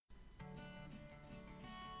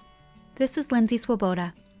This is Lindsay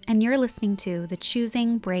Swoboda, and you're listening to the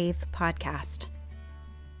Choosing Brave podcast.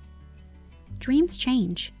 Dreams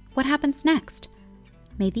change. What happens next?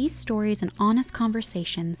 May these stories and honest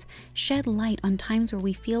conversations shed light on times where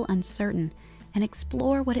we feel uncertain and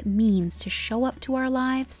explore what it means to show up to our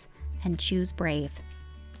lives and choose brave.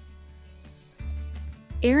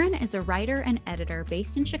 Erin is a writer and editor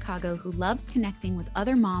based in Chicago who loves connecting with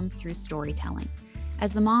other moms through storytelling.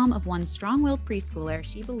 As the mom of one strong-willed preschooler,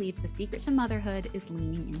 she believes the secret to motherhood is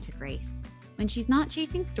leaning into grace. When she's not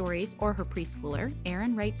chasing stories or her preschooler,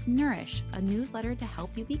 Erin writes Nourish, a newsletter to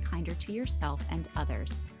help you be kinder to yourself and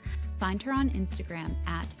others. Find her on Instagram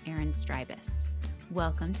at Erin Strybis.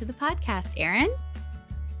 Welcome to the podcast, Erin.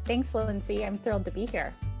 Thanks, Lindsay. I'm thrilled to be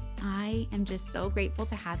here. I am just so grateful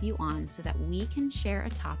to have you on so that we can share a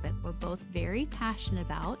topic we're both very passionate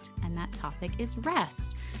about, and that topic is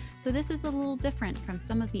rest. So this is a little different from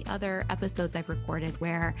some of the other episodes I've recorded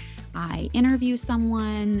where I interview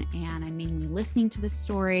someone and I'm mainly listening to the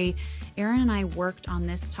story. Erin and I worked on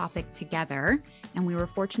this topic together, and we were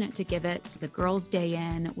fortunate to give it as a girls' day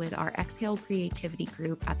in with our Exhale Creativity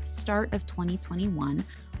group at the start of 2021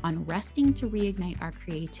 on resting to reignite our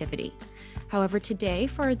creativity. However, today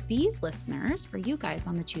for these listeners, for you guys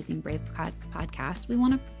on the Choosing Brave podcast, we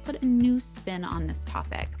want to put a new spin on this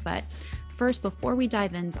topic. But first, before we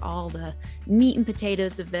dive into all the meat and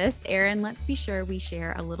potatoes of this, Erin, let's be sure we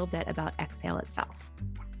share a little bit about Exhale itself.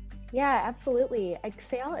 Yeah, absolutely.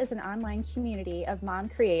 Exhale is an online community of mom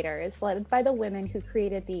creators led by the women who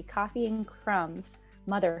created the Coffee and Crumbs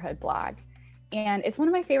motherhood blog. And it's one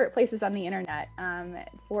of my favorite places on the internet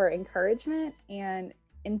for encouragement and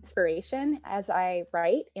inspiration as I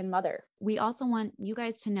write and mother. We also want you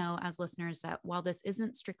guys to know as listeners that while this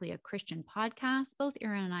isn't strictly a Christian podcast, both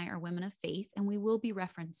Erin and I are women of faith, and we will be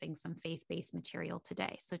referencing some faith-based material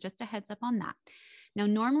today. So just a heads up on that. Now,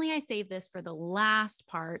 normally I save this for the last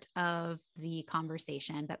part of the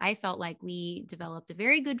conversation, but I felt like we developed a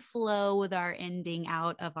very good flow with our ending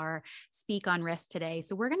out of our Speak on Rest today.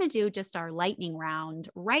 So we're going to do just our lightning round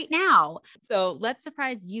right now. So let's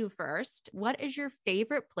surprise you first. What is your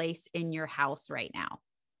favorite place in your house right now?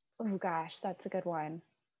 Oh gosh, that's a good one.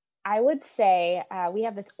 I would say we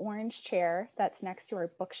have this orange chair that's next to our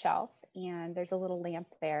bookshelf, and there's a little lamp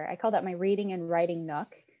there. I call that my reading and writing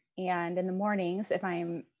nook. And in the mornings, if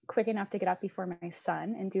I'm quick enough to get up before my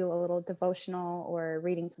son and do a little devotional or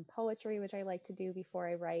reading some poetry, which I like to do before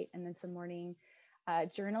I write, and then some morning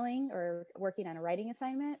journaling or working on a writing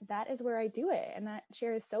assignment, that is where I do it. And that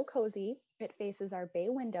chair is so cozy. It faces our bay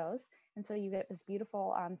windows. And so you get this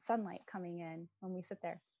beautiful sunlight coming in when we sit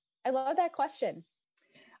there. I love that question.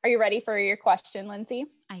 Are you ready for your question, Lindsay?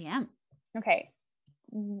 I am. Okay.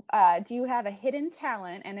 Do you have a hidden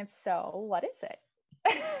talent? And if so, what is it?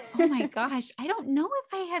 Oh my gosh. I don't know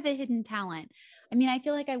if I have a hidden talent. I mean, I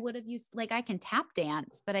feel like I would have used, like I can tap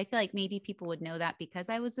dance, but I feel like maybe people would know that because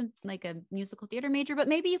I was a musical theater major, but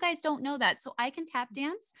maybe you guys don't know that. So I can tap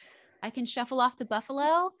dance. I can shuffle off to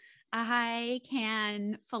Buffalo. I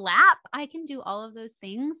can flap. I can do all of those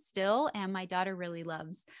things still. And my daughter really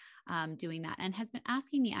loves doing that and has been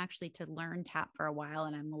asking me actually to learn tap for a while.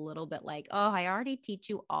 And I'm a little bit like, oh, I already teach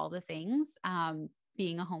you all the things.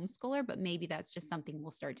 Being a homeschooler, but maybe that's just something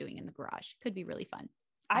we'll start doing in the garage. Could be really fun.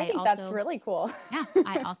 I think that's really cool. Yeah,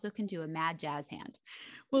 I also can do a mad jazz hand.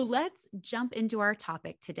 Well, let's jump into our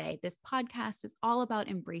topic today. This podcast is all about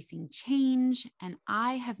embracing change, and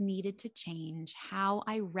I have needed to change how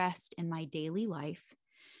I rest in my daily life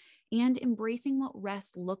and embracing what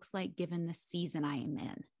rest looks like given the season I am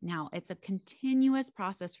in. Now, it's a continuous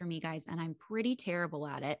process for me, guys, and I'm pretty terrible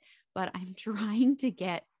at it, but I'm trying to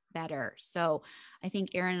get better. So I think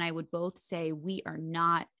Erin and I would both say we are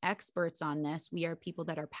not experts on this. We are people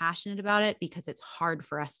that are passionate about it because it's hard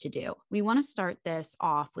for us to do. We want to start this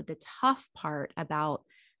off with the tough part about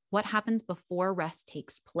what happens before rest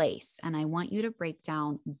takes place. And I want you to break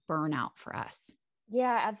down burnout for us.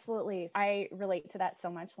 Yeah, absolutely. I relate to that so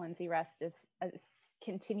much, Lindsay. Rest is a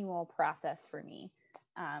continual process for me.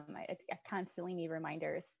 I constantly need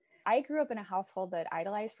reminders. I grew up in a household that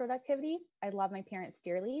idolized productivity. I love my parents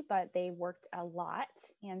dearly, but they worked a lot.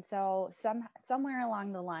 And so somewhere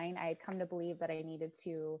along the line, I had come to believe that I needed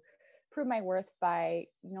to prove my worth by,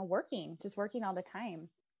 working all the time.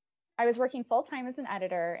 I was working full-time as an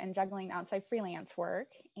editor and juggling outside freelance work.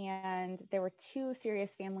 And there were 2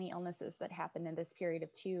 serious family illnesses that happened in this period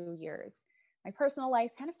of 2 years. My personal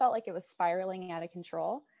life kind of felt like it was spiraling out of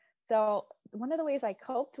control. So one of the ways I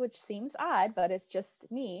coped, which seems odd, but it's just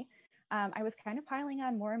me, I was kind of piling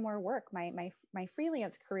on more and more work. My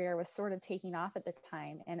freelance career was sort of taking off at the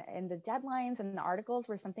time, and the deadlines and the articles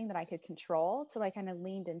were something that I could control. So I kind of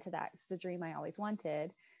leaned into that. It's a dream I always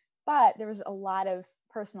wanted, but there was a lot of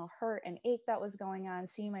personal hurt and ache that was going on.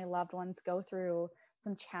 Seeing my loved ones go through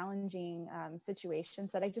some challenging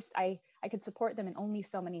situations that I could support them in only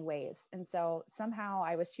so many ways, and so somehow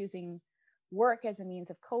I was choosing work as a means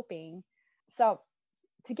of coping. So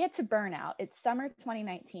to get to burnout, it's summer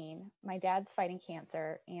 2019. My dad's fighting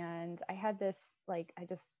cancer, and I had this I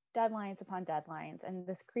just deadlines upon deadlines, and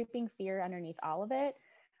this creeping fear underneath all of it.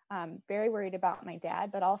 Very worried about my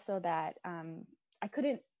dad, but also that I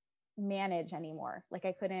couldn't manage anymore. Like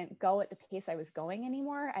I couldn't go at the pace I was going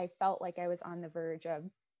anymore. I felt like I was on the verge of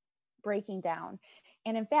breaking down.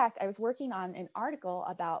 And in fact, I was working on an article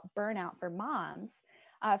about burnout for moms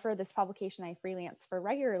for this publication I freelance for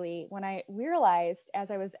regularly, when I realized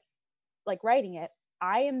as I was writing it,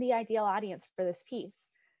 I am the ideal audience for this piece.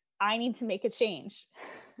 I need to make a change.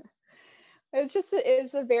 It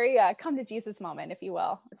was a very come to Jesus moment, if you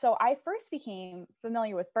will. So I first became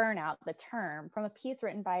familiar with burnout, the term, from a piece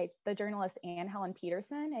written by the journalist Anne Helen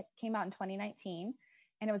Peterson. It came out in 2019,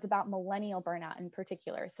 and it was about millennial burnout in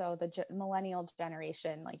particular. So the millennial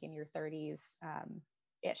generation, like in your 30s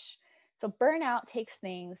ish. So burnout takes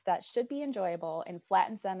things that should be enjoyable and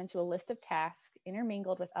flattens them into a list of tasks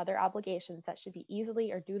intermingled with other obligations that should be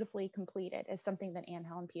easily or dutifully completed, is something that Anne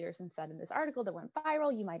Helen Peterson said in this article that went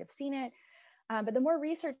viral. You might have seen it. But the more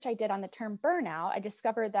research I did on the term burnout, I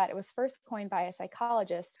discovered that it was first coined by a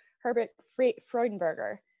psychologist, Herbert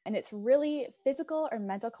Freudenberger, and it's really physical or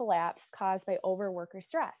mental collapse caused by overwork or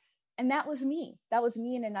stress. And that was me. That was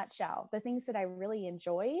me in a nutshell. The things that I really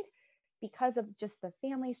enjoyed, because of just the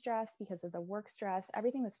family stress, because of the work stress,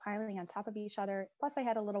 everything was piling on top of each other. Plus I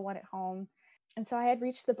had a little one at home. And so I had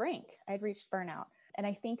reached the brink. I had reached burnout. And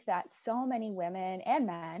I think that so many women and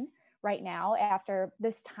men right now, after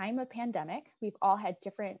this time of pandemic, we've all had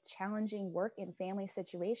different challenging work and family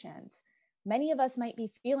situations. Many of us might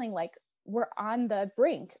be feeling like we're on the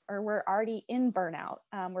brink, or we're already in burnout.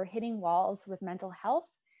 We're hitting walls with mental health.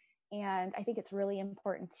 And I think it's really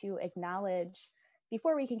important to acknowledge,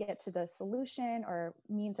 before we can get to the solution or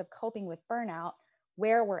means of coping with burnout,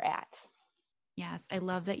 where we're at. Yes, I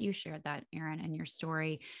love that you shared that, Erin, and your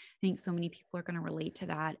story. I think so many people are going to relate to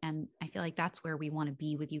that. And I feel like that's where we want to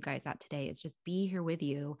be with you guys at today, is just be here with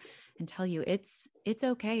you and tell you it's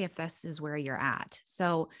okay if this is where you're at.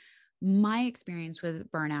 So my experience with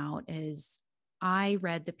burnout is, I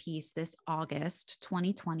read the piece this August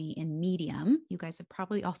 2020 in Medium. You guys have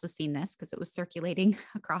probably also seen this because it was circulating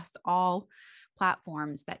across all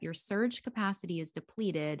platforms, that your surge capacity is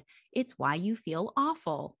depleted. It's why you feel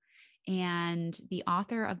awful. And the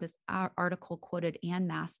author of this article quoted Ann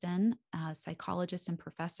Maston, a psychologist and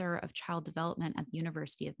professor of child development at the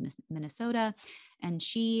University of Minnesota. And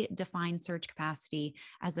she defined surge capacity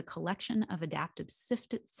as a collection of adaptive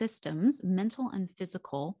systems, mental and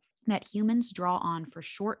physical, that humans draw on for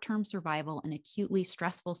short-term survival in acutely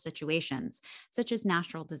stressful situations, such as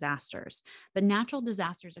natural disasters. But natural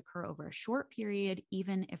disasters occur over a short period,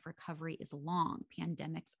 even if recovery is long.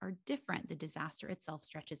 Pandemics are different. The disaster itself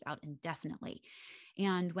stretches out indefinitely.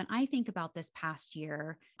 And when I think about this past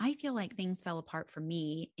year, I feel like things fell apart for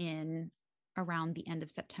me in around the end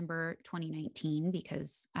of September 2019,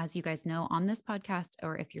 because as you guys know on this podcast,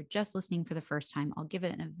 or if you're just listening for the first time, I'll give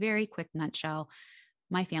it in a very quick nutshell.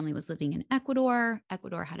 My family was living in Ecuador.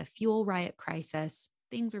 Ecuador had a fuel riot crisis.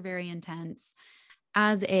 Things were very intense.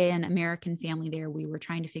 As an American family there, we were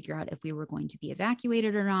trying to figure out if we were going to be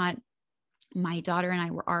evacuated or not. My daughter and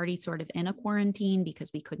I were already sort of in a quarantine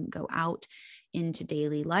because we couldn't go out into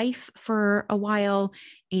daily life for a while.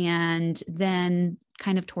 And then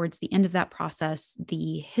kind of towards the end of that process,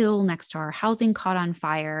 the hill next to our housing caught on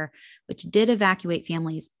fire, which did evacuate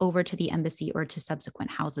families over to the embassy or to subsequent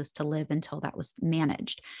houses to live until that was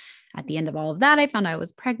managed. At the end of all of that, I found I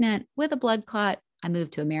was pregnant with a blood clot. I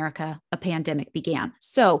moved to America. A pandemic began.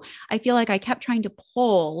 So I feel like I kept trying to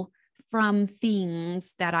pull from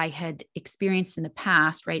things that I had experienced in the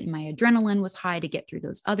past, right? And my adrenaline was high to get through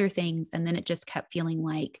those other things. And then it just kept feeling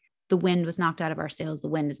like the wind was knocked out of our sails. The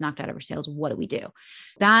wind is knocked out of our sails. What do we do?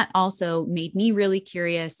 That also made me really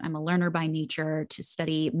curious. I'm a learner by nature, to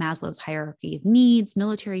study Maslow's hierarchy of needs.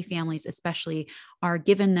 Military families especially are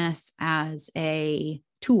given this as a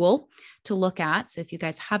tool to look at. So if you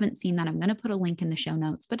guys haven't seen that, I'm going to put a link in the show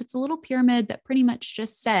notes, but it's a little pyramid that pretty much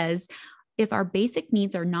just says, if our basic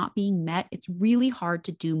needs are not being met, it's really hard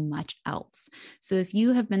to do much else. So if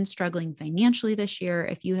you have been struggling financially this year,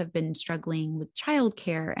 if you have been struggling with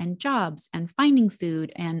childcare and jobs and finding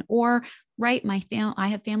food or right, I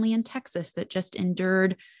have family in Texas that just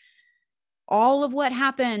endured all of what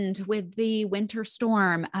happened with the winter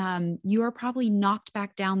storm. You are probably knocked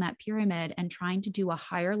back down that pyramid, and trying to do a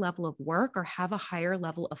higher level of work or have a higher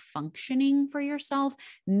level of functioning for yourself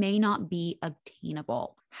may not be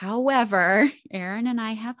obtainable. However, Erin and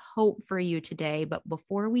I have hope for you today. But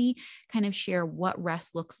before we kind of share what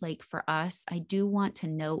rest looks like for us, I do want to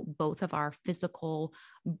note both of our physical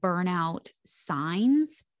burnout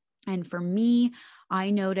signs. And for me,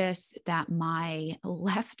 I notice that my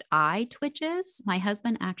left eye twitches. My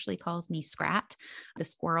husband actually calls me Scrat, the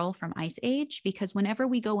squirrel from Ice Age, because whenever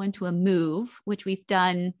we go into a move, which we've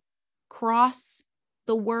done cross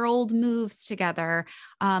the world moves together,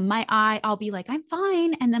 I'll be like, I'm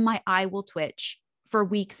fine. And then my eye will twitch for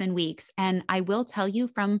weeks and weeks. And I will tell you,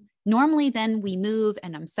 from normally then we move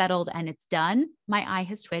and I'm settled and it's done. My eye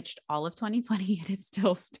has twitched all of 2020. It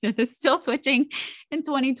is still twitching in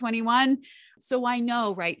 2021. So I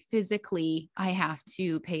know, right, physically, I have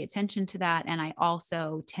to pay attention to that. And I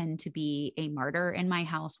also tend to be a martyr in my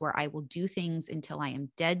house where I will do things until I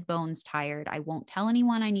am dead bones tired. I won't tell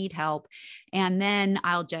anyone I need help. And then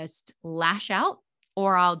I'll just lash out,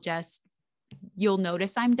 or you'll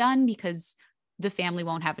notice I'm done because the family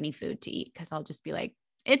won't have any food to eat, because I'll just be like,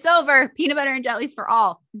 it's over. Peanut butter and jellies for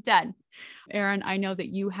all. I'm done. Erin, I know that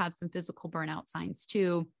you have some physical burnout signs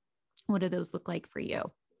too. What do those look like for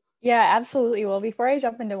you? Yeah, absolutely. Well, before I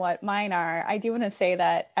jump into what mine are, I do want to say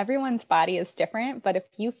that everyone's body is different, but if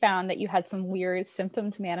you found that you had some weird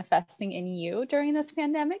symptoms manifesting in you during this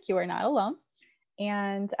pandemic, you are not alone.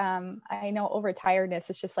 And I know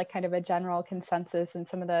overtiredness is just like kind of a general consensus in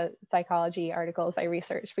some of the psychology articles I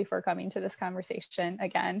researched before coming to this conversation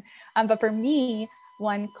again. But for me,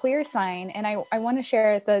 one clear sign, and I want to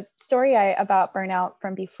share the story about burnout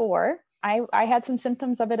from before. I had some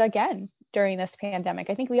symptoms of it again during this pandemic.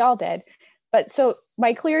 I think we all did. But so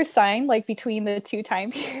my clear sign, like between the two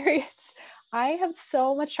time periods, I have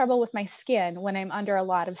so much trouble with my skin when I'm under a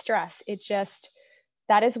lot of stress.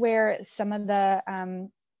 That is where some of the,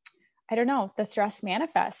 the stress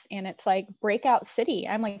manifests, and it's like breakout city.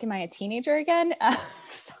 I'm like, am I a teenager again?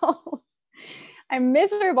 So I'm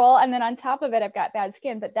miserable. And then on top of it, I've got bad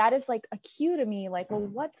skin, but that is like a cue to me, like, well,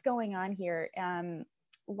 what's going on here?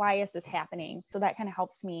 Why is this happening? So that kind of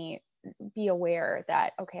helps me be aware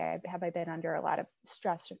that, okay, have I been under a lot of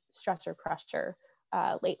stress or pressure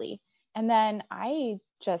lately? And then I'm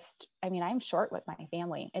short with my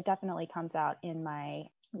family. It definitely comes out in my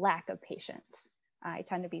lack of patience. I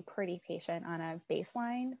tend to be pretty patient on a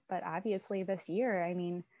baseline, but obviously this year,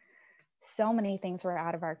 so many things were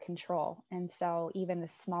out of our control. And so even the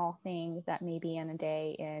small thing that maybe in a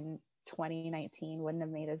day in 2019 wouldn't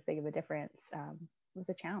have made as big of a difference was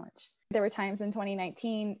a challenge. There were times in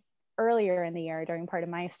 2019, earlier in the year, during part of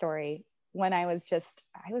my story, when I was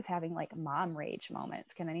having like mom rage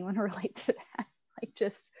moments. Can anyone relate to that? Like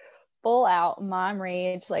just full out mom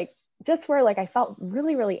rage, like just where like I felt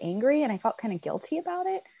really, really angry and I felt kind of guilty about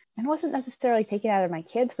it. And it wasn't necessarily taken out of my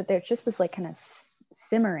kids, but there just was like kind of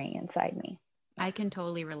simmering inside me. I can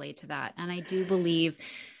totally relate to that. And I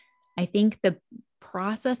think the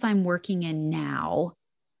process I'm working in now,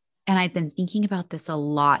 and I've been thinking about this a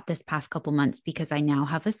lot this past couple months because I now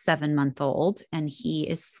have a 7-month-old and he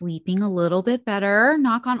is sleeping a little bit better.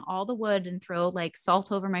 Knock on all the wood and throw like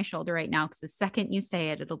salt over my shoulder right now, because the second you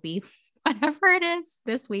say it, it'll be whatever it is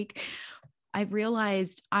this week. I've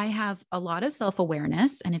realized I have a lot of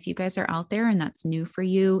self-awareness. And if you guys are out there and that's new for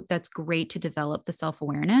you, that's great to develop the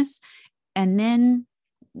self-awareness. And then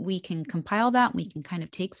we can compile that. We can kind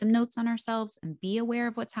of take some notes on ourselves and be aware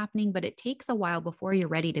of what's happening, but it takes a while before you're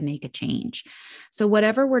ready to make a change. So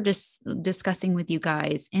whatever we're just discussing with you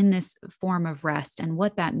guys in this form of rest and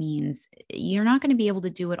what that means, you're not going to be able to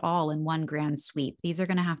do it all in one grand sweep. These are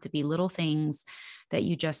going to have to be little things that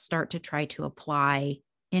you just start to try to apply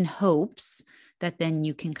in hopes that then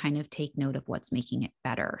you can kind of take note of what's making it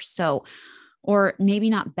better. So, or maybe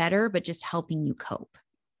not better, but just helping you cope.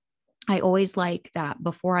 I always like that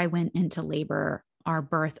before I went into labor, our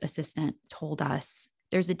birth assistant told us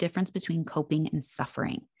there's a difference between coping and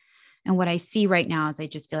suffering. And what I see right now is I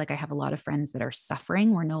just feel like I have a lot of friends that are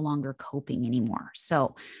suffering. We're no longer coping anymore.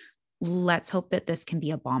 So let's hope that this can be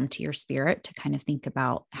a balm to your spirit to kind of think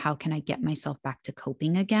about, how can I get myself back to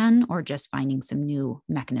coping again, or just finding some new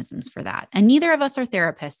mechanisms for that. And neither of us are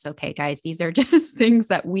therapists. Okay, guys, these are just things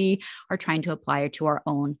that we are trying to apply to our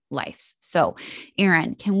own lives. So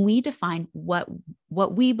Erin, can we define what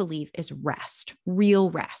what we believe is rest, real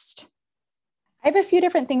rest? I have a few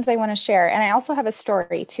different things I want to share, and I also have a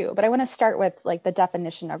story too, but I want to start with like the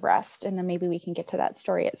definition of rest, and then maybe we can get to that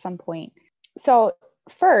story at some point. So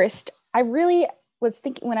first, I really was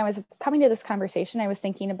thinking, when I was coming to this conversation, I was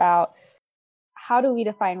thinking about how do we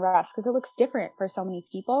define rest? Because it looks different for so many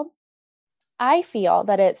people. I feel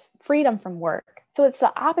that it's freedom from work. So it's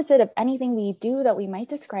the opposite of anything we do that we might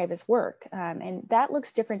describe as work. And that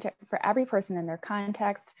looks different for every person in their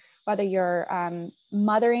context, whether you're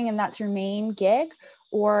mothering and that's your main gig,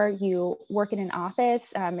 or you work in an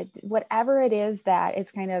office, whatever it is that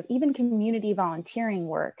is kind of even community volunteering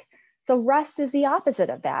work. So rest is the opposite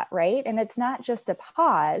of that, right? And it's not just a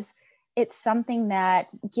pause. It's something that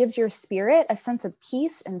gives your spirit a sense of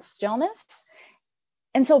peace and stillness.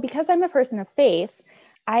 And so because I'm a person of faith,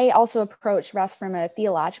 I also approach rest from a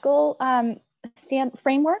theological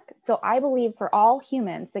framework. So I believe for all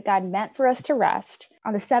humans that God meant for us to rest.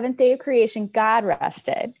 On the seventh day of creation, God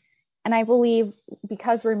rested. And I believe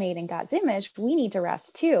because we're made in God's image, we need to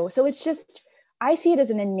rest too. So it's just, I see it as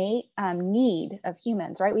an innate need of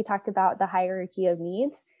humans, right? We talked about the hierarchy of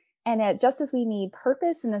needs. And just as we need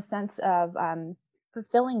purpose in the sense of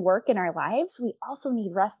fulfilling work in our lives, we also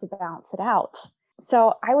need rest to balance it out.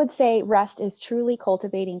 So I would say rest is truly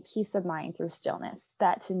cultivating peace of mind through stillness.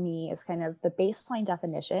 That to me is kind of the baseline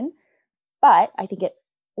definition, but I think it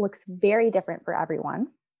looks very different for everyone.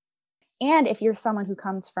 And if you're someone who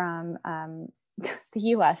comes from the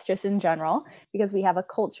US, just in general, because we have a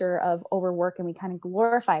culture of overwork and we kind of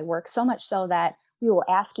glorify work so much so that we will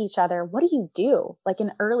ask each other, what do you do? Like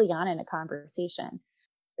early on in a conversation.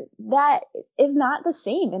 That is not the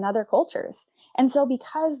same in other cultures. And so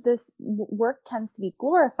because this work tends to be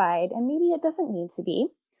glorified, and maybe it doesn't need to be,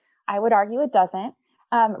 I would argue it doesn't,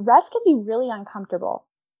 rest can be really uncomfortable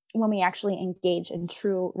when we actually engage in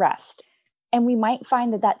true rest. And we might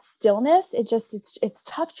find that stillness, it's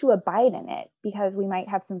tough to abide in it because we might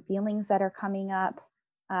have some feelings that are coming up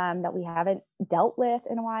that we haven't dealt with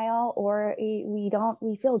in a while, or we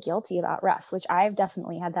feel guilty about rest, which I've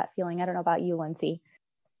definitely had that feeling. I don't know about you, Lindsay.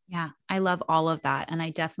 Yeah, I love all of that. And I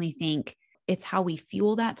definitely think it's how we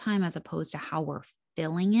fuel that time as opposed to how we're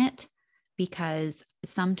filling it. Because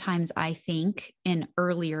sometimes I think in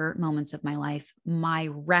earlier moments of my life, my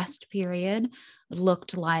rest period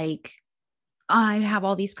looked like I have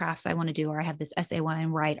all these crafts I want to do, or I have this essay I want to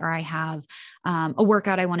write, or I have a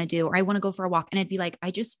workout I want to do, or I want to go for a walk. And it'd be like,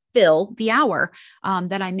 I just fill the hour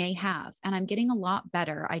that I may have. And I'm getting a lot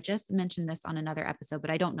better. I just mentioned this on another episode,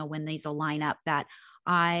 but I don't know when these will line up, that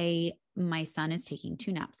my son is taking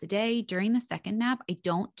 2 naps a day. During the second nap, I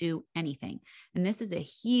don't do anything. And this is a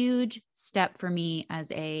huge step for me as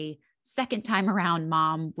a second time around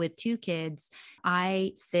mom with 2 kids.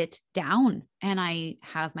 I sit down and I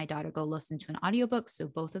have my daughter go listen to an audiobook. So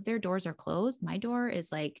both of their doors are closed. My door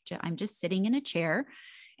is like, I'm just sitting in a chair.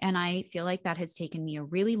 And I feel like that has taken me a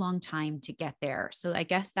really long time to get there. So I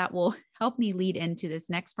guess that will help me lead into this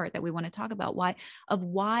next part that we want to talk about,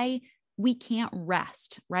 why we can't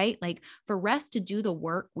rest, right? Like for rest to do the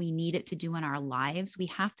work we need it to do in our lives, we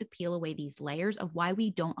have to peel away these layers of why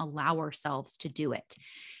we don't allow ourselves to do it.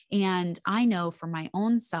 And I know for my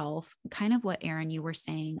own self, kind of what Erin, you were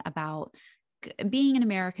saying about being an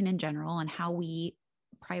American in general and how we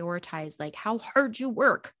prioritize like how hard you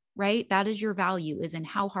work, right? That is your value, is in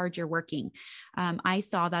how hard you're working. I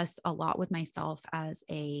saw this a lot with myself as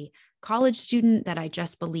a college student, that I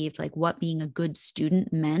just believed like what being a good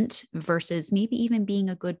student meant versus maybe even being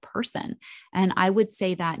a good person. And I would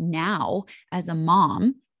say that now as a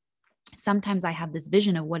mom, sometimes I have this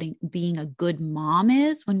vision of what being a good mom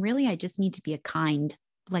is, when really I just need to be a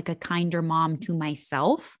kinder mom to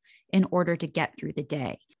myself in order to get through the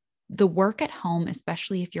day. The work at home,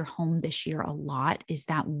 especially if you're home this year a lot, is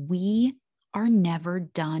that we are never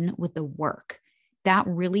done with the work. That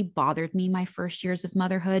really bothered me my first years of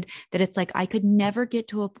motherhood, that it's like I could never get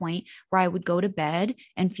to a point where I would go to bed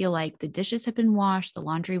and feel like the dishes had been washed, the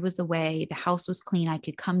laundry was away, the house was clean. I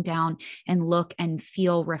could come down and look and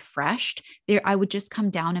feel refreshed. I would just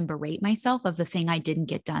come down and berate myself of the thing I didn't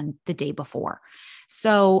get done the day before.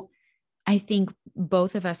 So I think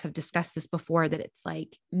both of us have discussed this before, that it's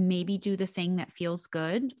like, maybe do the thing that feels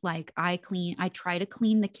good. Like I try to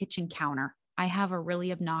clean the kitchen counter. I have a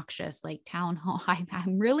really obnoxious like town hall. I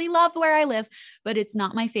really love where I live, but it's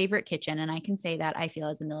not my favorite kitchen. And I can say that I feel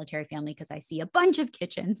as a military family because I see a bunch of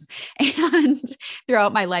kitchens and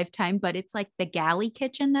throughout my lifetime, but it's like the galley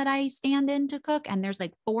kitchen that I stand in to cook. And there's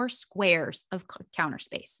like 4 squares of counter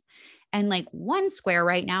space. And like 1 square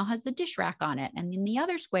right now has the dish rack on it. And then the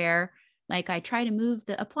other square, Like I try to move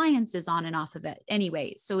the appliances on and off of it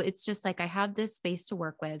anyway. So it's just like I have this space to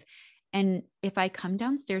work with. And if I come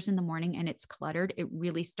downstairs in the morning and it's cluttered, it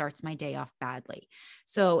really starts my day off badly.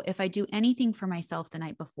 So if I do anything for myself the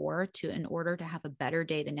night before in order to have a better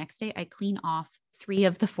day the next day, I clean off 3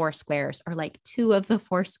 of the 4 squares or like 2 of the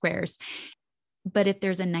 4 squares. But if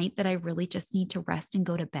there's a night that I really just need to rest and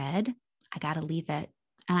go to bed, I got to leave it.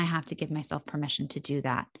 And I have to give myself permission to do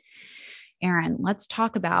that. Erin, let's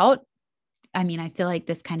talk about, I feel like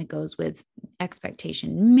this kind of goes with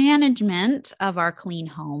expectation management of our clean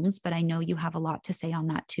homes, but I know you have a lot to say on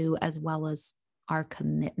that too, as well as our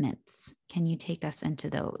commitments. Can you take us into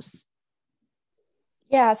those?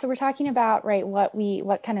 Yeah, so we're talking about, right,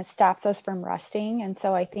 what kind of stops us from resting. And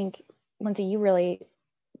so I think, Lindsay, you really,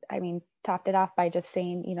 topped it off by just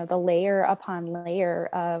saying, the layer upon layer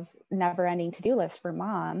of never ending to-do list for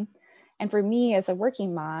mom. And for me as a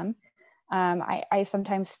working mom, I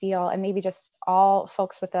sometimes feel, and maybe just all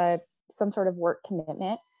folks with some sort of work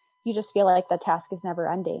commitment, you just feel like the task is never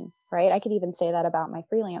ending, right? I could even say that about my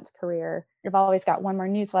freelance career. I've always got one more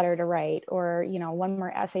newsletter to write or, one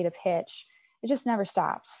more essay to pitch. It just never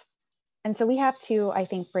stops. And so we have to, I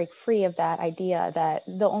think, break free of that idea that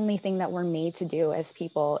the only thing that we're made to do as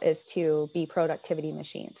people is to be productivity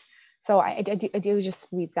machines. So I do just,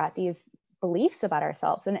 we've got these beliefs about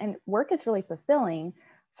ourselves, and work is really fulfilling.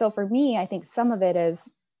 So for me, I think some of it is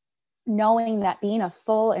knowing that being a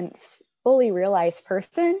full and fully realized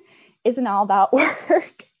person isn't all about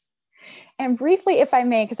work. And briefly, if I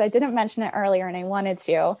may, because I didn't mention it earlier and I wanted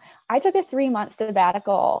to, I took a 3-month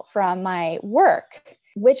sabbatical from my work,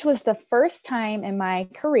 which was the first time in my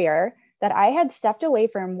career that I had stepped away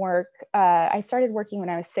from work. I started working when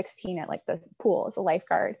I was 16 at like the pool as a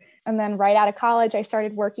lifeguard. And then right out of college, I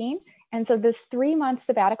started working. And so this 3-month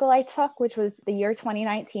sabbatical I took, which was the year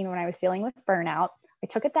 2019 when I was dealing with burnout, I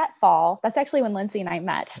took it that fall. That's actually when Lindsay and I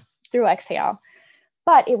met through Exhale.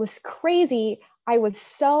 But it was crazy. I was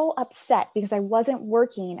so upset because I wasn't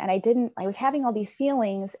working and I was having all these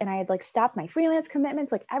feelings, and I had like stopped my freelance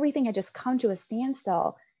commitments. Like everything had just come to a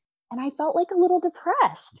standstill, and I felt like a little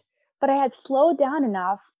depressed, but I had slowed down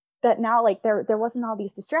enough that now like there wasn't all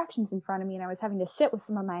these distractions in front of me, and I was having to sit with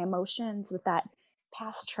some of my emotions, with that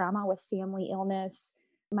past trauma with family illness.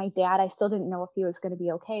 My dad, I still didn't know if he was going to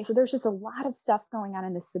be okay. So there's just a lot of stuff going on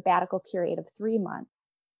in this sabbatical period of 3 months.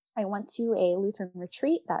 I went to a Lutheran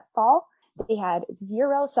retreat that fall. They had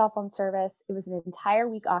 0 cell phone service. It was an entire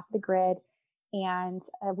week off the grid, and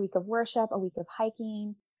a week of worship, a week of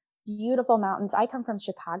hiking, beautiful mountains. I come from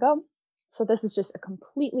Chicago, so this is just a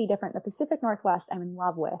completely different, the Pacific Northwest I'm in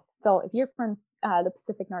love with. So if you're from the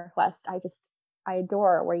Pacific Northwest, I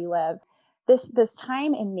adore where you live. This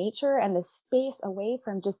time in nature and this space away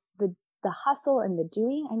from just the hustle and the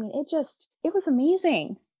doing, it was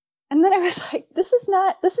amazing. And then I was like, this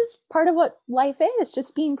is part of what life is,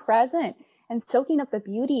 just being present and soaking up the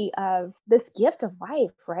beauty of this gift of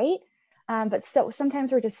life, right? But so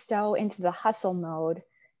sometimes we're just so into the hustle mode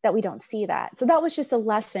that we don't see that. So that was just a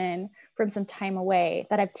lesson from some time away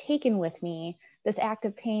that I've taken with me, this act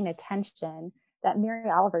of paying attention that Mary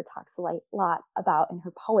Oliver talks a lot about in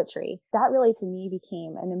her poetry. That really to me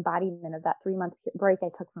became an embodiment of that 3-month break I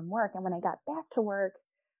took from work. And when I got back to work,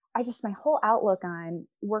 my whole outlook on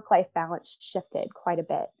work-life balance shifted quite a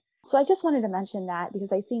bit. So I just wanted to mention that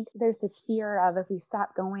because I think there's this fear of if we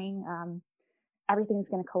stop going, everything's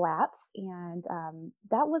going to collapse. And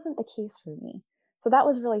that wasn't the case for me. So that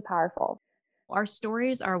was really powerful. Our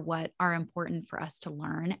stories are what are important for us to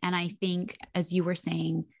learn. And I think, as you were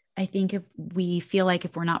saying, I think if we feel like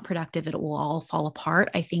if we're not productive, it will all fall apart.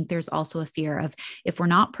 I think there's also a fear of if we're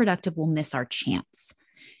not productive, we'll miss our chance.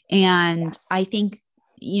 And yes. I think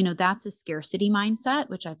that's a scarcity mindset,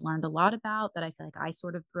 which I've learned a lot about, that I feel like I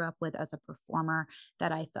sort of grew up with as a performer,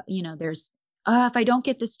 that I thought, there's, if I don't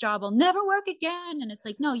get this job, I'll never work again. And it's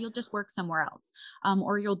like, no, you'll just work somewhere else.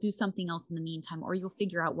 Or you'll do something else in the meantime, or you'll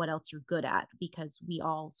figure out what else you're good at, because we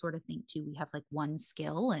all sort of think too, we have like one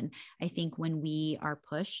skill. And I think when we are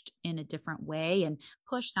pushed in a different way, and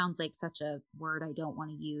push sounds like such a word I don't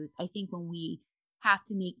want to use. I think when we have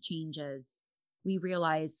to make changes, we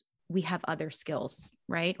realize we have other skills,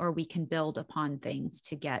 right? Or we can build upon things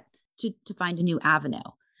to get to find a new avenue.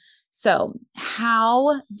 So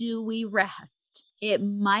how do we rest? It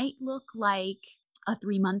might look like a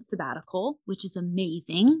 3-month sabbatical, which is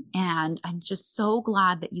amazing. And I'm just so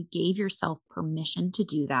glad that you gave yourself permission to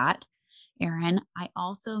do that. Erin, I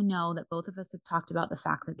also know that both of us have talked about the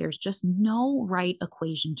fact that there's just no right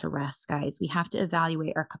equation to rest, guys. We have to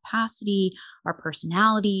evaluate our capacity, our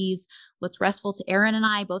personalities, what's restful to Erin and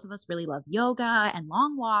I. Both of us really love yoga and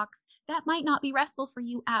long walks. That might not be restful for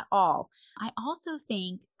you at all. I also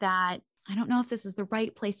think that I don't know if this is the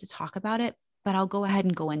right place to talk about it, but I'll go ahead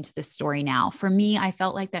and go into this story now. For me, I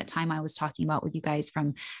felt like that time I was talking about with you guys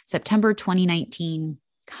from September 2019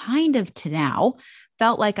 kind of to now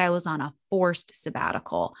felt like I was on a forced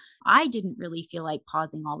sabbatical. I didn't really feel like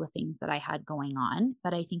pausing all the things that I had going on,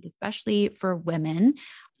 but I think especially for women,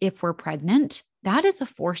 if we're pregnant, that is a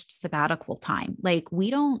forced sabbatical time. Like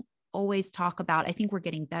we don't always talk about, I think we're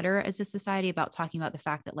getting better as a society about talking about the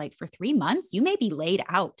fact that like for 3 months, you may be laid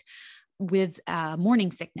out with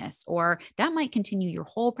morning sickness, or that might continue your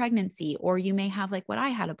whole pregnancy, or you may have like what I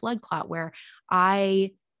had, a blood clot where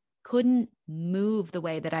I couldn't move the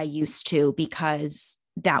way that I used to because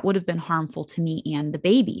that would have been harmful to me and the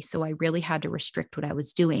baby. So I really had to restrict what I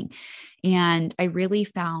was doing. And I really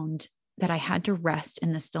found that I had to rest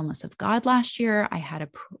in the stillness of God last year. I had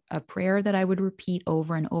a prayer that I would repeat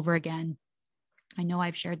over and over again. I know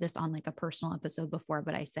I've shared this on like a personal episode before,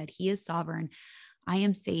 but I said, He is sovereign. I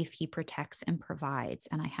am safe. He protects and provides.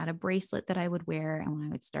 And I had a bracelet that I would wear. And when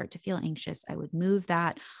I would start to feel anxious, I would move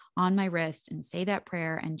that on my wrist and say that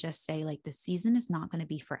prayer and just say, like, the season is not going to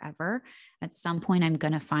be forever. At some point, I'm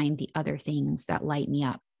going to find the other things that light me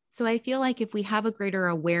up. So I feel like if we have a greater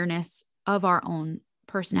awareness of our own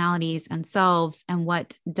personalities and selves and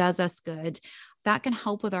what does us good, that can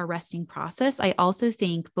help with our resting process. I also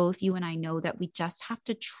think both you and I know that we just have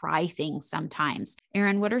to try things sometimes.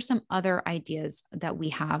 Erin, what are some other ideas that we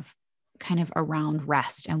have kind of around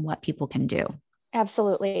rest and what people can do?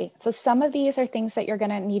 Absolutely. So some of these are things that you're going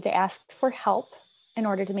to need to ask for help in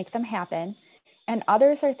order to make them happen. And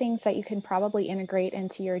others are things that you can probably integrate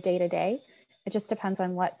into your day-to-day. It just depends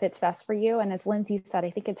on what fits best for you. And as Lindsay said, I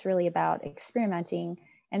think it's really about experimenting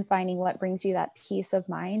and finding what brings you that peace of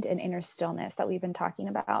mind and inner stillness that we've been talking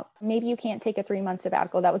about. Maybe you can't take a 3-month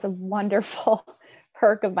sabbatical. That was a wonderful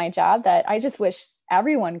perk of my job that I just wish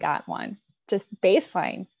everyone got one, just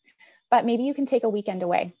baseline. But maybe you can take a weekend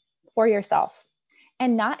away for yourself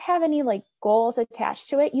and not have any like goals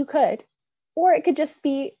attached to it. You could, or it could just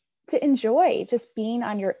be to enjoy just being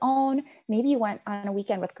on your own. Maybe you went on a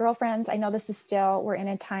weekend with girlfriends. I know we're in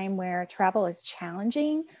a time where travel is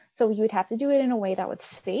challenging. So you would have to do it in a way that was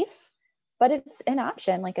safe, but it's an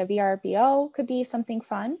option. Like a VRBO could be something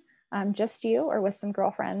fun, just you or with some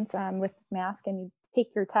girlfriends with mask, and you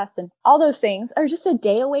take your test and all those things, or just a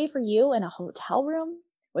day away for you in a hotel room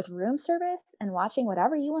with room service and watching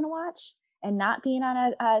whatever you want to watch and not being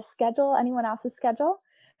on a schedule, anyone else's schedule.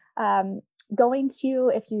 Going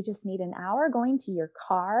to, if you just need an hour, going to your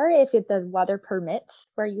car, if the weather permits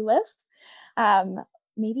where you live.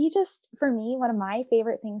 Maybe just for me, one of my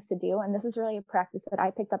favorite things to do, and this is really a practice that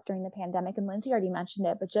I picked up during the pandemic, and Lindsay already mentioned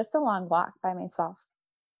it, but just a long walk by myself.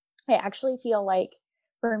 I actually feel like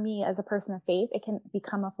for me as a person of faith, it can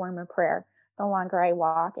become a form of prayer the longer I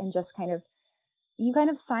walk, and just you kind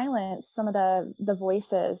of silence some of the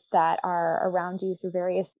voices that are around you through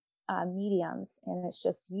various mediums, and it's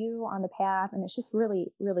just you on the path, and it's just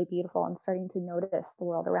really, really beautiful, and starting to notice the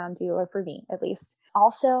world around you, or for me at least.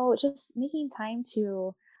 Also, just making time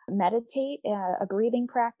to meditate, a breathing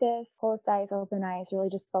practice, closed eyes, open eyes, really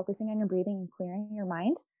just focusing on your breathing and clearing your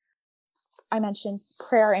mind. I mentioned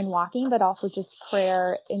prayer and walking, but also just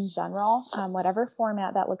prayer in general, whatever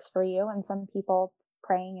format that looks for you. And some people,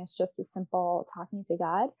 praying is just as simple talking to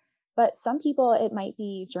God, but some people it might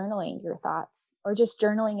be journaling your thoughts, or just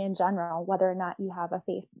journaling in general, whether or not you have a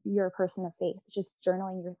faith, you're a person of faith, just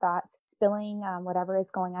journaling your thoughts, spilling whatever is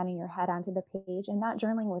going on in your head onto the page, and not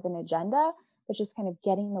journaling with an agenda, but just kind of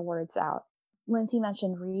getting the words out. Lindsay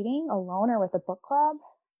mentioned reading alone or with a book club.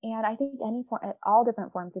 And I think all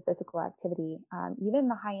different forms of physical activity, even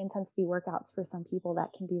the high intensity workouts for some people,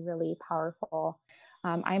 that can be really powerful.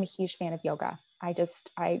 I'm a huge fan of yoga.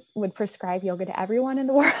 I would prescribe yoga to everyone in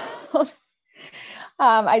the world.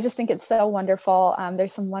 I just think it's so wonderful.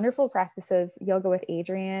 There's some wonderful practices Yoga with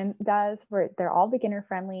Adriene does where they're all beginner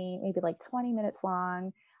friendly, maybe like 20 minutes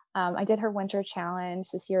long. I did her winter challenge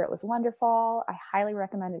this year. It was wonderful. I highly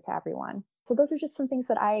recommend it to everyone. So those are just some things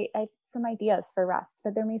that some ideas for rest,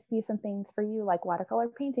 but there may be some things for you like watercolor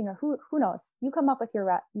painting, or who knows, you come up with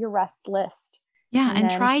your rest list. Yeah. And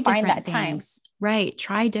try different things, right?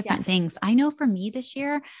 Try different things. I know for me this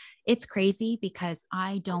year, it's crazy because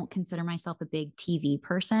I don't consider myself a big TV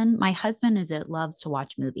person. My husband loves to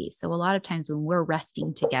watch movies. So a lot of times when we're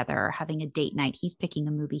resting together or having a date night, he's picking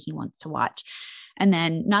a movie he wants to watch. And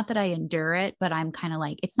then not that I endure it, but I'm kind of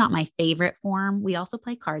like, it's not my favorite form. We also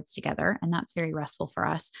play cards together, and that's very restful for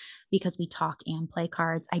us because we talk and play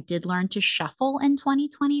cards. I did learn to shuffle in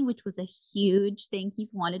 2020, which was a huge thing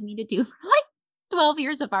he's wanted me to do for like 12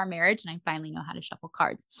 years of our marriage. And I finally know how to shuffle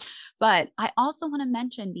cards. But I also want to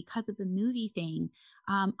mention, because of the movie thing,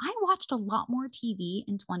 I watched a lot more TV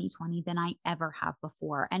in 2020 than I ever have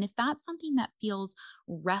before. And if that's something that feels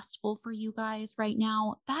restful for you guys right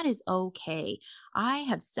now, that is okay. I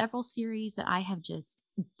have several series that I have just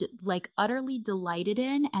like utterly delighted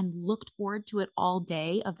in and looked forward to it all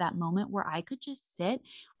day, of that moment where I could just sit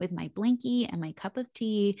with my blankie and my cup of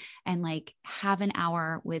tea and like have an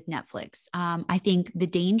hour with Netflix. I think the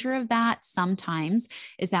danger of that sometimes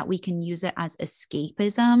is that we can use it as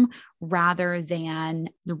escapism rather than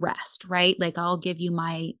the rest, right? Like, I'll give you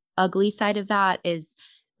my ugly side of that is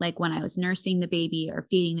like when I was nursing the baby or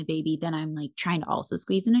feeding the baby, then I'm like trying to also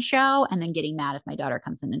squeeze in a show and then getting mad if my daughter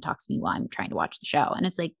comes in and talks to me while I'm trying to watch the show. And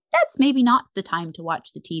it's like, that's maybe not the time to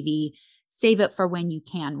watch the TV. Save it for when you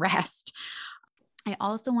can rest. I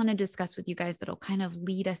also want to discuss with you guys that'll kind of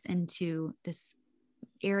lead us into this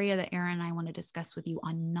area that Erin and I want to discuss with you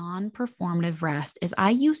on non-performative rest. Is I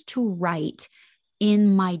used to write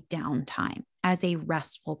in my downtime as a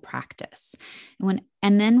restful practice.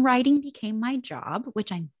 And then writing became my job,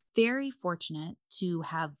 which I'm very fortunate to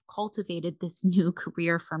have cultivated this new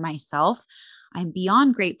career for myself. I'm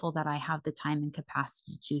beyond grateful that I have the time and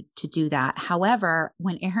capacity to do that. However,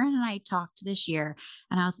 when Erin and I talked this year,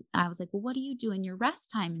 and I was like, well, what do you do in your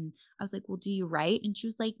rest time? And I was like, well, do you write? And she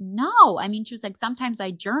was like, no. I mean, she was like, sometimes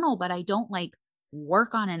I journal, but I don't like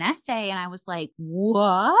work on an essay. And I was like,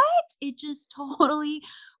 what? It just totally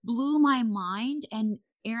blew my mind. And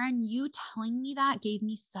Erin, you telling me that gave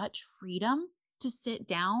me such freedom to sit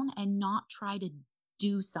down and not try to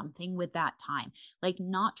do something with that time, like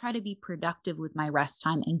not try to be productive with my rest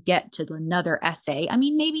time and get to another essay. I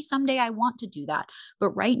mean, maybe someday I want to do that, but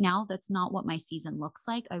right now that's not what my season looks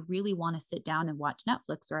like. I really want to sit down and watch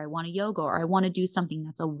Netflix, or I want to yoga, or I want to do something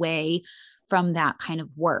that's away from that kind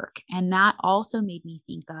of work. And that also made me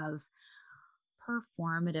think of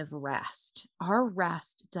performative rest. Our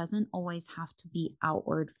rest doesn't always have to be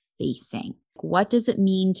outward facing. What does it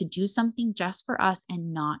mean to do something just for us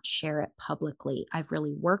and not share it publicly? I've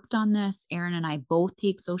really worked on this. Erin and I both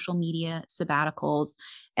take social media sabbaticals.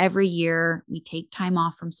 Every year we take time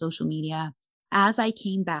off from social media. As I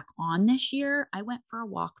came back on this year, I went for a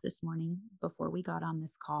walk this morning before we got on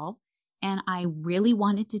this call, and I really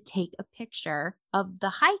wanted to take a picture of the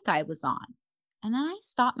hike I was on. And then I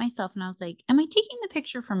stopped myself and I was like, am I taking the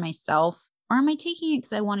picture for myself, or am I taking it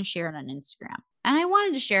because I want to share it on Instagram? And I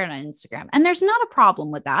wanted to share it on Instagram. And there's not a problem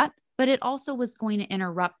with that, but it also was going to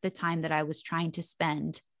interrupt the time that I was trying to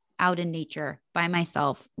spend out in nature by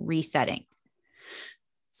myself resetting.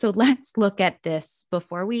 So let's look at this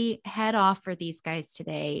before we head off for these guys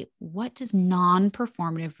today. What does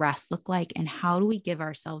non-performative rest look like, and how do we give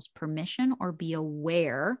ourselves permission or be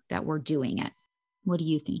aware that we're doing it? What do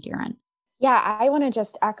you think, Erin? Yeah, I want to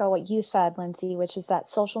just echo what you said, Lindsay, which is that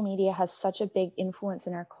social media has such a big influence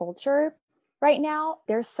in our culture right now.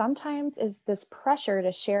 There sometimes is this pressure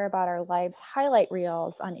to share about our lives highlight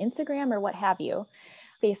reels on Instagram or what have you.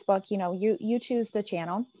 Facebook, you choose the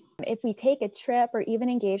channel. If we take a trip or even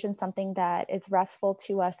engage in something that is restful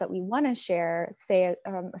to us that we want to share, say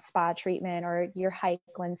a spa treatment or your hike,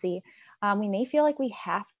 Lindsay, we may feel like we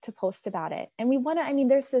have to post about it. And we want to,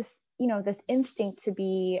 there's this, this instinct to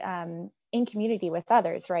be in community with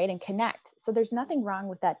others, right? And connect. So there's nothing wrong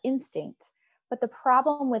with that instinct. But the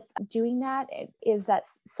problem with doing that is that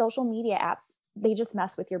social media apps, they just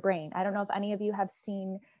mess with your brain. I don't know if any of you have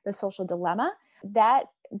seen The Social Dilemma. That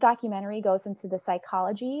documentary goes into the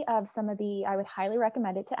psychology of I would highly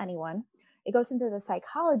recommend it to anyone. It goes into the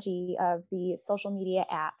psychology of the social media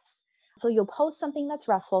apps. So you'll post something that's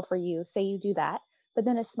restful for you, say you do that, but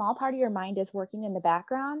then a small part of your mind is working in the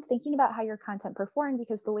background, thinking about how your content performed,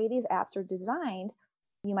 because the way these apps are designed,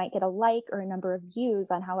 you might get a like or a number of views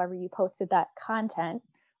on however you posted that content,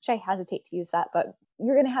 which I hesitate to use that, but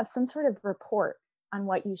you're going to have some sort of report on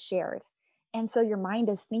what you shared. And so your mind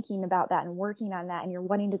is thinking about that and working on that, and you're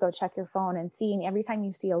wanting to go check your phone and seeing every time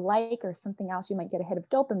you see a like or something else, you might get a hit of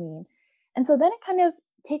dopamine. And so then it kind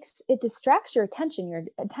of distracts your attention. Your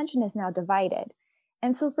attention is now divided.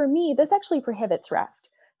 And so for me, this actually prohibits rest.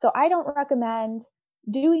 So I don't recommend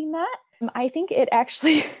doing that. I think it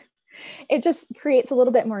actually, it just creates a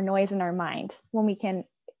little bit more noise in our mind when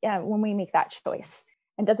we make that choice.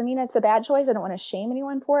 And doesn't mean it's a bad choice. I don't want to shame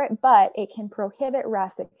anyone for it, but it can prohibit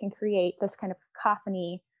rest. It can create this kind of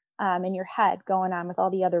cacophony in your head going on with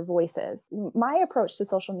all the other voices. My approach to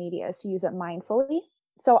social media is to use it mindfully.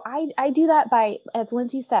 So I do that by, as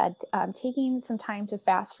Lindsay said, taking some time to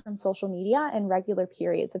fast from social media in regular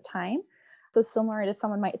periods of time. So similar to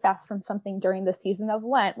someone might fast from something during the season of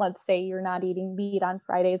Lent. Let's say you're not eating meat on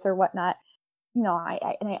Fridays or whatnot.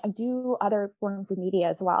 I do other forms of media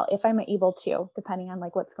as well if I'm able to, depending on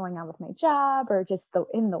like what's going on with my job or just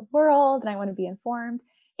in the world and I want to be informed.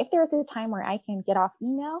 If there's a time where I can get off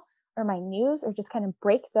email or my news or just kind of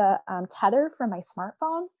break the tether from my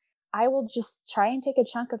smartphone, I will just try and take a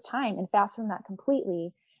chunk of time and fast from that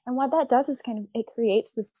completely. And what that does is kind of, it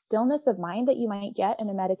creates the stillness of mind that you might get in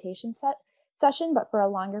a meditation session, but for a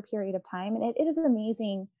longer period of time. And it is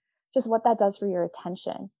amazing just what that does for your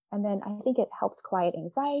attention. And then I think it helps quiet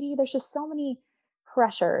anxiety. There's just so many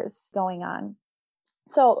pressures going on.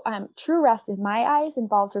 So true rest in my eyes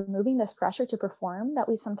involves removing this pressure to perform that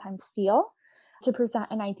we sometimes feel, to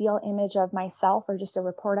present an ideal image of myself or just a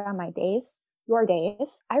report on my days, your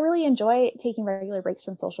days. I really enjoy taking regular breaks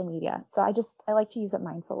from social media. So I like to use it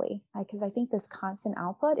mindfully because I think this constant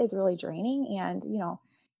output is really draining. And,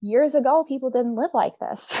 years ago, people didn't live like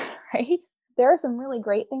this, right? There are some really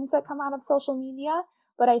great things that come out of social media,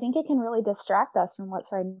 but I think it can really distract us from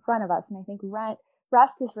what's right in front of us. And I think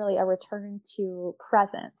rest is really a return to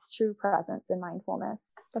presence, true presence and mindfulness.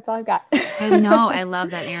 That's all I've got. I know. I love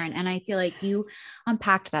that, Erin. And I feel like you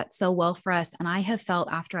unpacked that so well for us. And I have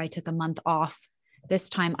felt after I took a month off this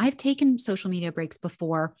time, I've taken social media breaks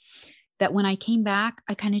before, that when I came back,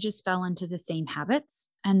 I kind of just fell into the same habits.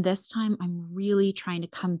 And this time I'm really trying to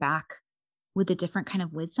come back with a different kind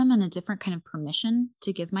of wisdom and a different kind of permission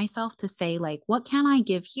to give myself to say, like, what can I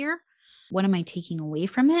give here? What am I taking away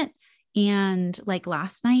from it? And like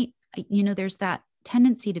last night, there's that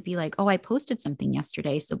tendency to be like, oh, I posted something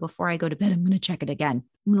yesterday, so before I go to bed, I'm going to check it again.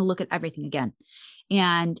 I'm going to look at everything again.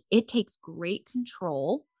 And it takes great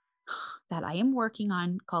control that I am working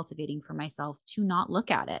on cultivating for myself to not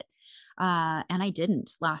look at it. And I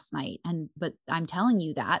didn't last night. But I'm telling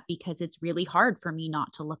you that because it's really hard for me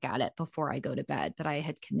not to look at it before I go to bed. But I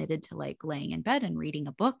had committed to like laying in bed and reading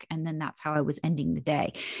a book. And then that's how I was ending the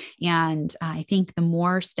day. And I think the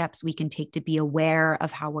more steps we can take to be aware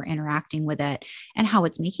of how we're interacting with it and how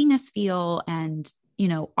it's making us feel. And,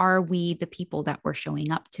 are we the people that we're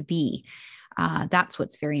showing up to be? That's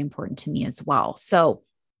what's very important to me as well. So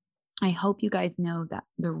I hope you guys know that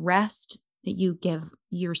the rest that you give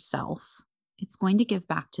yourself, it's going to give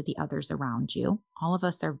back to the others around you. All of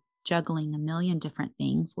us are juggling a million different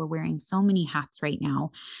things. We're wearing so many hats right now,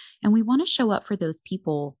 and we want to show up for those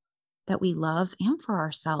people that we love and for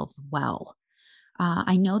ourselves well.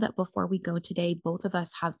 I know that before we go today, both of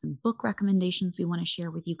us have some book recommendations we want to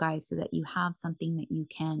share with you guys so that you have something that you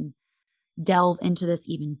can delve into this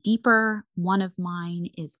even deeper. One of mine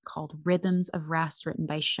is called Rhythms of Rest, written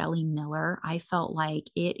by Shelley Miller. I felt like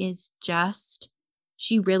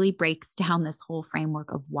she really breaks down this whole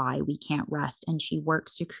framework of why we can't rest, and she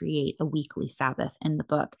works to create a weekly Sabbath in the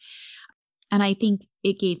book. And I think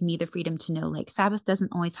it gave me the freedom to know like Sabbath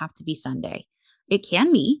doesn't always have to be Sunday. It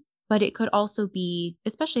can be, but it could also be,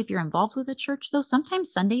 especially if you're involved with a church, though,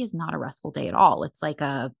 sometimes Sunday is not a restful day at all. It's like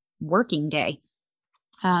a working day.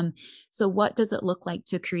 So what does it look like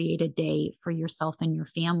to create a day for yourself and your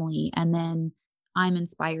family? And then I'm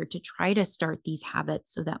inspired to try to start these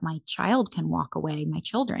habits so that my children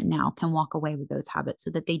now can walk away with those habits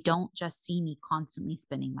so that they don't just see me constantly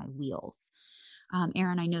spinning my wheels.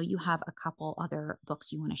 Erin, I know you have a couple other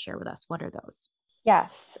books you want to share with us. What are those?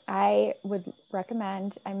 Yes, I would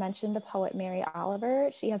recommend, I mentioned the poet Mary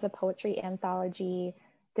Oliver. She has a poetry anthology,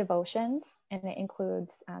 Devotions, and it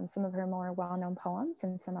includes some of her more well-known poems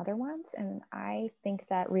and some other ones. And I think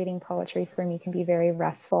that reading poetry for me can be very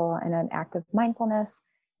restful and an act of mindfulness.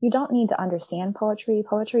 You don't need to understand poetry.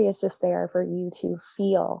 Poetry is just there for you to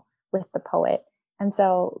feel with the poet. And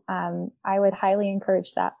so I would highly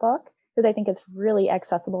encourage that book because I think it's really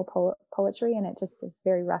accessible poetry, and it just is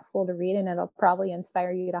very restful to read, and it'll probably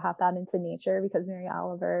inspire you to hop out into nature because Mary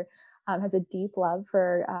Oliver has a deep love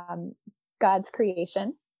for God's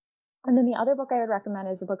creation. And then the other book I would recommend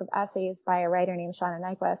is a book of essays by a writer named Shauna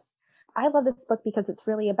Nyquist. I love this book because it's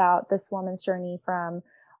really about this woman's journey from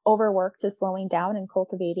overwork to slowing down and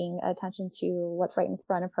cultivating attention to what's right in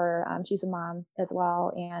front of her. She's a mom as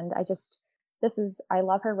well. And I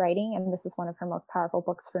love her writing, and this is one of her most powerful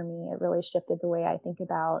books for me. It really shifted the way I think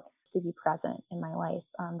about to be present in my life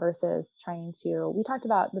versus we talked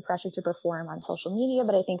about the pressure to perform on social media,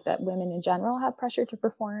 but I think that women in general have pressure to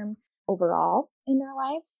perform overall in their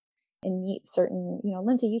lives and meet certain,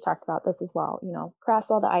 Lindsay, you talked about this as well, cross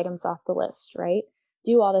all the items off the list, right?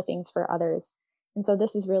 Do all the things for others. And so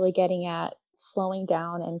this is really getting at slowing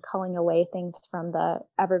down and culling away things from the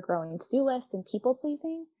ever-growing to-do list and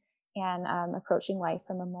people-pleasing, and approaching life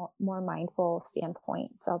from a more mindful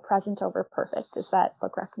standpoint. So present over perfect is that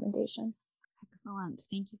book recommendation. Excellent.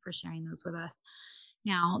 Thank you for sharing those with us.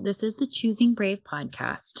 Now, this is the Choosing Brave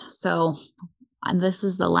podcast. So, this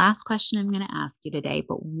is the last question I'm going to ask you today,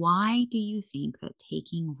 but why do you think that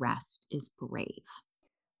taking rest is brave?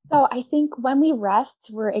 So I think when we rest,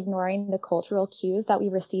 we're ignoring the cultural cues that we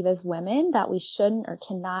receive as women that we shouldn't or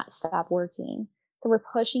cannot stop working. So we're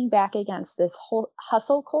pushing back against this whole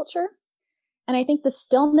hustle culture. And I think the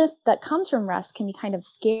stillness that comes from rest can be kind of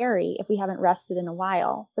scary if we haven't rested in a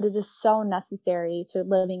while, but it is so necessary to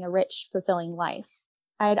living a rich, fulfilling life.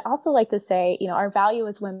 I'd also like to say, our value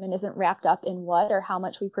as women isn't wrapped up in what or how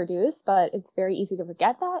much we produce, but it's very easy to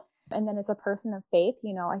forget that. And then as a person of faith,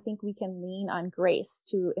 I think we can lean on grace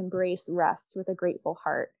to embrace rest with a grateful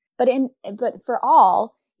heart. But for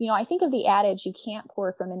all, I think of the adage, you can't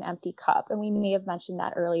pour from an empty cup. And we may have mentioned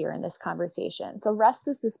that earlier in this conversation. So rest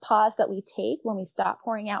is this pause that we take when we stop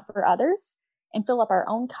pouring out for others and fill up our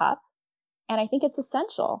own cup. And I think it's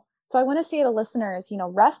essential. So I want to say to listeners,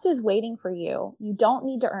 rest is waiting for you. You don't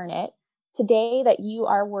need to earn it. Today that you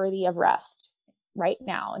are worthy of rest right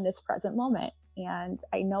now in this present moment. And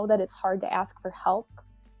I know that it's hard to ask for help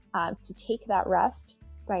to take that rest,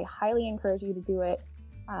 but I highly encourage you to do it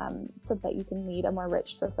so that you can lead a more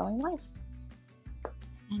rich, fulfilling life.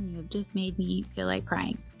 And you have just made me feel like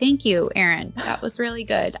crying. Thank you, Erin. That was really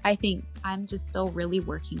good. I think I'm just still really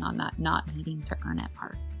working on that not needing to earn it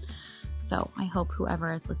part. So I hope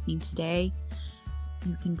whoever is listening today,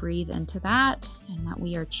 you can breathe into that and that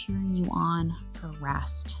we are cheering you on for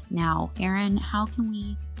rest. Now, Erin, how can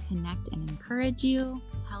we connect and encourage you?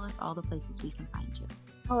 Tell us all the places we can find you.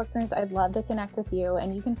 Well, listeners, I'd love to connect with you,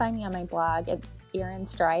 and you can find me on my blog at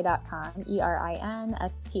erinstry.com,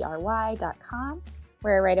 ERINSTRY.com,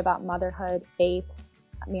 where I write about motherhood, faith,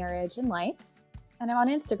 marriage, and life. And I'm on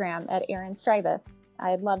Instagram at Erin Strybis.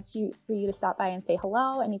 I'd love for you to stop by and say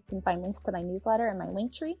hello, and you can find links to my newsletter and my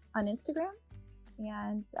link tree on Instagram.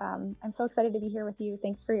 And I'm so excited to be here with you.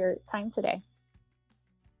 Thanks for your time today.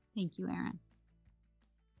 Thank you, Erin.